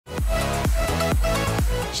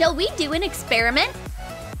Shall we do an experiment?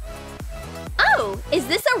 Oh, is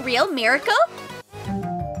this a real miracle?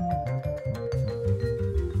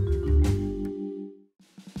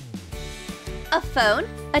 A phone,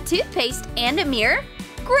 a toothpaste, and a mirror?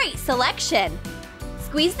 Great selection!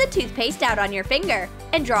 Squeeze the toothpaste out on your finger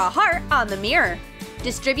and draw a heart on the mirror.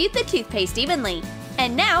 Distribute the toothpaste evenly.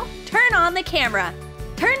 And now, turn on the camera.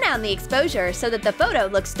 Turn down the exposure so that the photo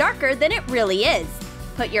looks darker than it really is.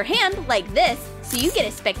 Put your hand like this so you get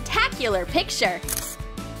a spectacular picture.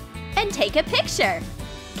 And take a picture.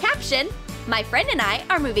 Caption: my friend and I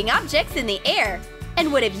are moving objects in the air.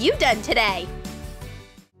 And what have you done today?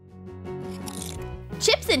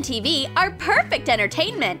 Chips and TV are perfect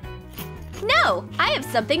entertainment. No, I have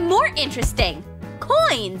something more interesting.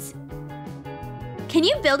 Coins! Can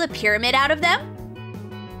you build a pyramid out of them?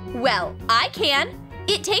 Well, I can.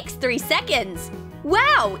 It takes 3 seconds.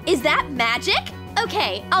 Wow, is that magic?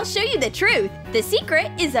 Okay, I'll show you the truth. The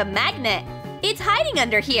secret is a magnet. It's hiding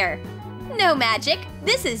under here. No magic,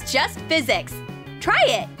 this is just physics. Try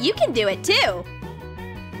it, you can do it too.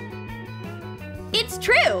 It's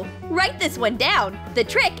true! Write this one down. The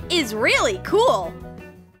trick is really cool.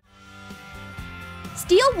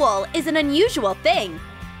 Steel wool is an unusual thing.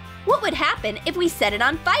 What would happen if we set it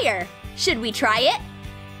on fire? Should we try it?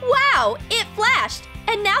 Wow, it flashed!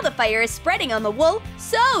 And now the fire is spreading on the wool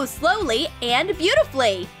so slowly and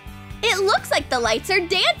beautifully. It looks like the lights are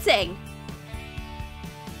dancing.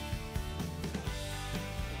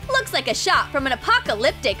 Looks like a shot from an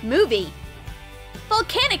apocalyptic movie.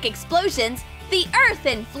 Volcanic explosions, the earth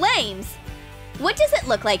in flames. What does it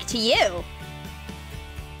look like to you?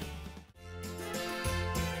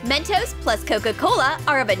 Mentos plus Coca-Cola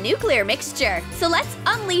are of a nuclear mixture, so let's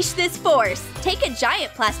unleash this force. Take a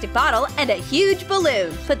giant plastic bottle and a huge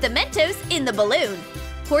balloon. Put the Mentos in the balloon.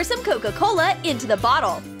 Pour some Coca-Cola into the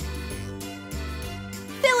bottle.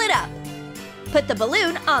 Fill it up. Put the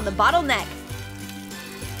balloon on the bottleneck.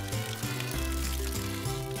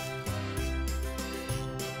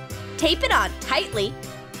 Tape it on tightly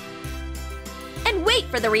and wait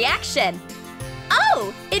for the reaction.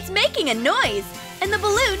 Oh, it's making a noise and the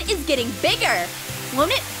balloon is getting bigger.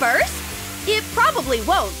 Won't it burst? It probably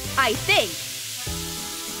won't, I think.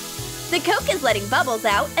 The Coke is letting bubbles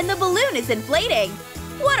out and the balloon is inflating.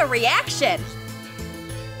 What a reaction!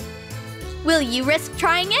 Will you risk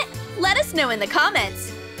trying it? Let us know in the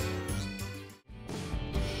comments.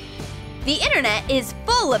 The internet is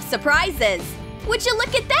full of surprises. Would you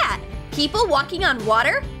look at that? People walking on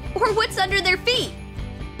water? Or what's under their feet?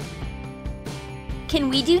 Can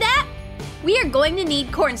we do that? We are going to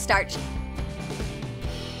need cornstarch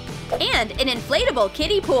and an inflatable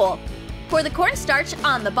kiddie pool. Pour the cornstarch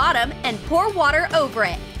on the bottom and pour water over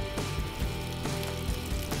it.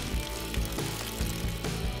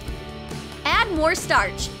 Add more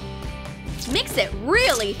starch. Mix it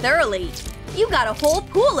really thoroughly. You got a whole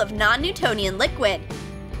pool of non-Newtonian liquid.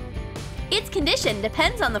 Its condition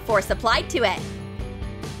depends on the force applied to it.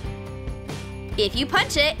 If you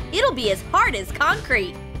punch it, it'll be as hard as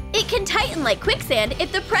concrete. It can tighten like quicksand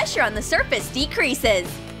if the pressure on the surface decreases.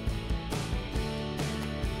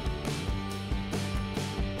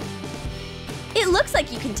 It looks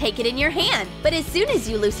like you can take it in your hand, but as soon as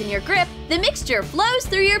you loosen your grip, the mixture flows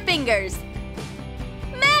through your fingers.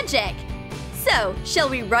 Magic! So, shall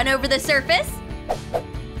we run over the surface?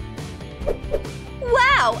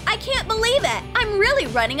 Wow, I can't believe it! I'm really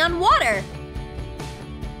running on water!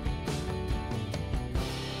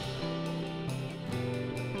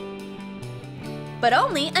 But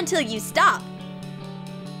only until you stop.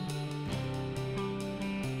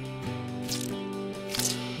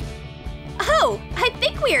 Oh, I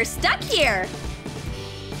think we are stuck here!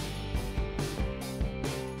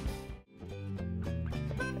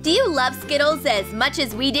 Do you love Skittles as much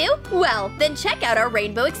as we do? Well, then check out our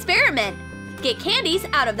rainbow experiment. Get candies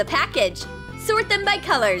out of the package. Sort them by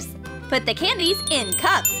colors. Put the candies in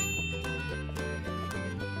cups.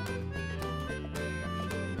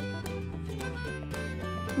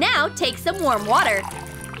 Now take some warm water.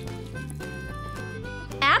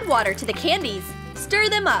 Add water to the candies. Stir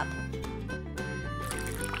them up.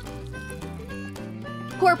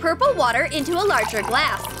 Pour purple water into a larger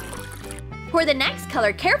glass. Pour the next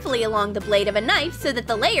color carefully along the blade of a knife so that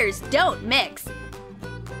the layers don't mix.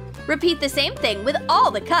 Repeat the same thing with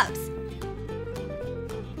all the cups.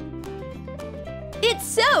 It's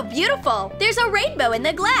so beautiful! There's a rainbow in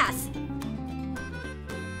the glass!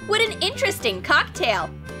 What an interesting cocktail!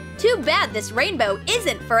 Too bad this rainbow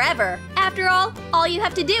isn't forever. After all you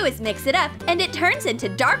have to do is mix it up and it turns into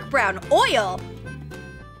dark brown oil.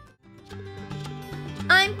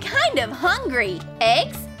 I'm kind of hungry.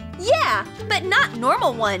 Eggs? Yeah, but not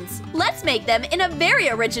normal ones. Let's make them in a very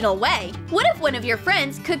original way. What if one of your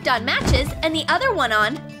friends cooked on matches and the other one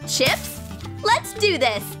on chips? Let's do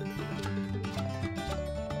this!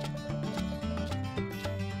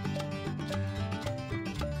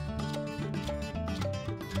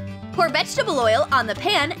 Pour vegetable oil on the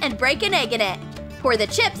pan and break an egg in it. Pour the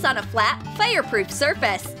chips on a flat, fireproof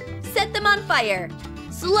surface. Set them on fire.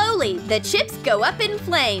 Slowly, the chips go up in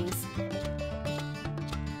flames.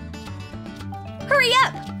 Hurry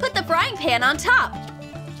up! Put the frying pan on top.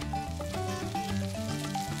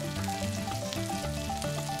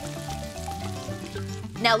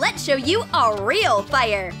 Now let's show you a real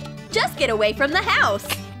fire. Just get away from the house.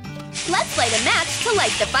 Let's light a match to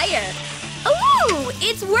light the fire. Ooh,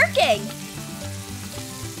 it's working!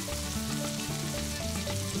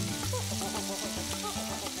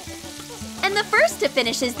 And the first to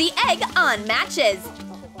finish is the egg on matches.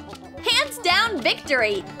 Hands down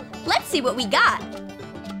victory! Let's see what we got.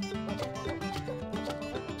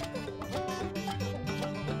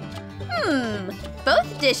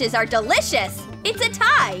 Both dishes are delicious. It's a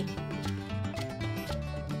tie.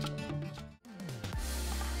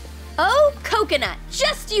 Oh, coconut,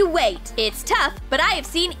 just you wait. It's tough, but I have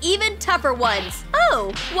seen even tougher ones.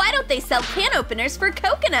 Oh, why don't they sell can openers for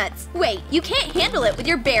coconuts? Wait, you can't handle it with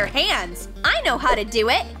your bare hands. I know how to do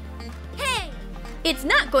it. Hey! It's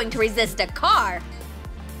not going to resist a car.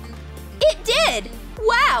 It did!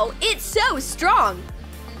 Wow, it's so strong.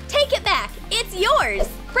 Take it back, it's yours.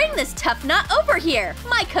 Bring this tough nut over here.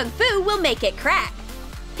 My kung fu will make it crack.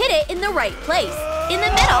 Hit it in the right place, in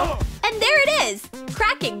the middle, and there it is,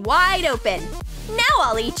 cracking wide open. Now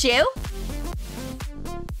I'll eat you.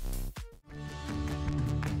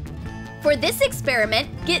 For this experiment,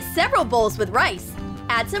 get several bowls with rice.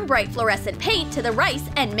 Add some bright fluorescent paint to the rice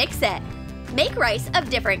and mix it. Make rice of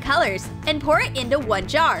different colors and pour it into one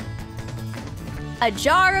jar. A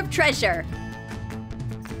jar of treasure.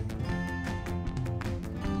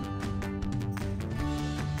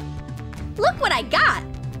 Look what I got!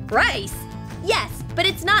 Rice! Yes, but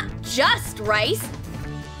it's not just rice.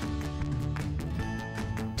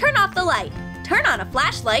 Turn off the light, turn on a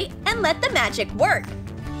flashlight, and let the magic work.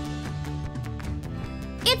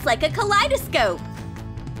 It's like a kaleidoscope.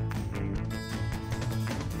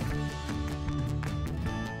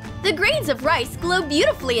 The grains of rice glow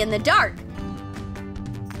beautifully in the dark.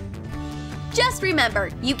 Just remember,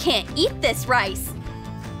 you can't eat this rice.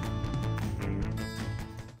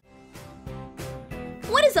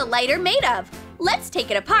 What is a lighter made of? Let's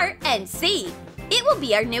take it apart and see. It will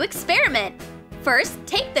be our new experiment. First,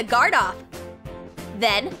 take the guard off.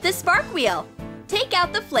 Then, the spark wheel. Take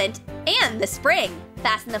out the flint and the spring.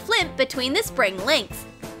 Fasten the flint between the spring links.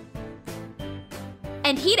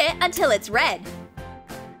 And heat it until it's red.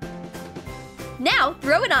 Now,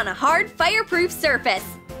 throw it on a hard, fireproof surface.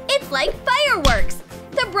 It's like fireworks!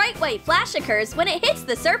 The bright white flash occurs when it hits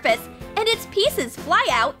the surface, and its pieces fly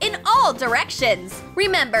out in all directions.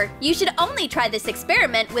 Remember, you should only try this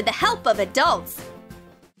experiment with the help of adults.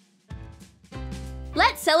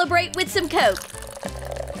 Let's celebrate with some Coke.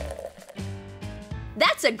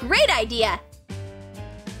 That's a great idea!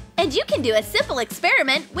 And you can do a simple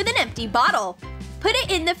experiment with an empty bottle. Put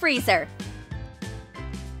it in the freezer.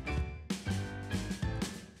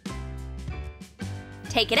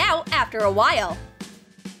 Take it out after a while.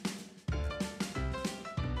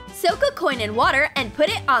 Soak a coin in water and put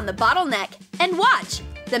it on the bottleneck. And watch!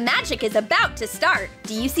 The magic is about to start.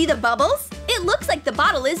 Do you see the bubbles? It looks like the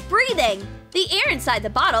bottle is breathing. The air inside the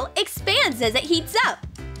bottle expands as it heats up.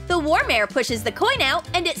 The warm air pushes the coin out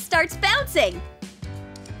and it starts bouncing.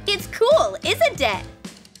 It's cool, isn't it?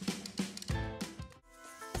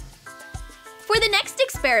 For the next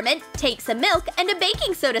experiment, take some milk and a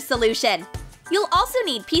baking soda solution. You'll also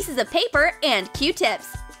need pieces of paper and Q-tips.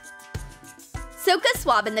 Soak a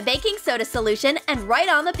swab in the baking soda solution and write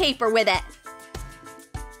on the paper with it.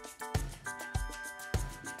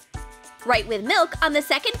 Write with milk on the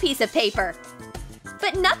second piece of paper.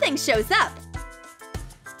 But nothing shows up.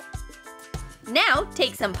 Now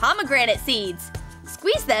take some pomegranate seeds.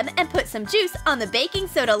 Squeeze them and put some juice on the baking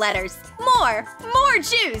soda letters. More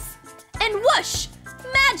juice! And whoosh!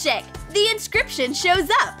 Magic! The inscription shows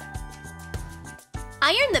up.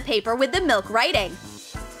 Iron the paper with the milk writing.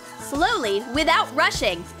 Slowly, without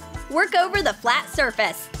rushing. Work over the flat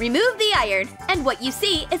surface. Remove the iron, and what you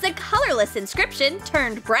see is a colorless inscription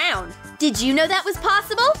turned brown. Did you know that was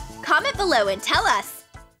possible? Comment below and tell us.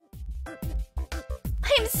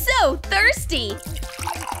 I'm so thirsty!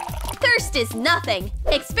 Thirst is nothing.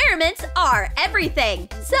 Experiments are everything.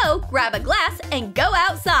 So grab a glass and go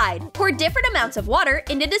outside. Pour different amounts of water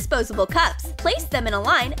into disposable cups. Place them in a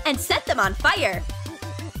line and set them on fire.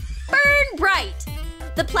 Burn bright.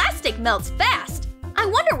 The plastic melts fast. I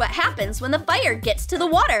wonder what happens when the fire gets to the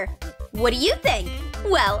water. What do you think?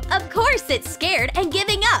 Well, of course it's scared and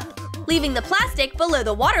giving up, leaving the plastic below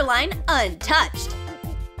the waterline untouched.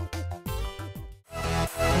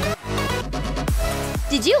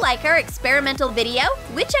 Did you like our experimental video?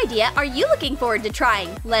 Which idea are you looking forward to trying?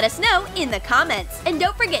 Let us know in the comments. And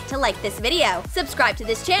don't forget to like this video, subscribe to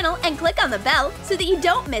this channel, and click on the bell so that you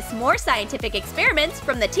don't miss more scientific experiments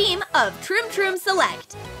from the team of Troom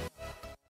Select.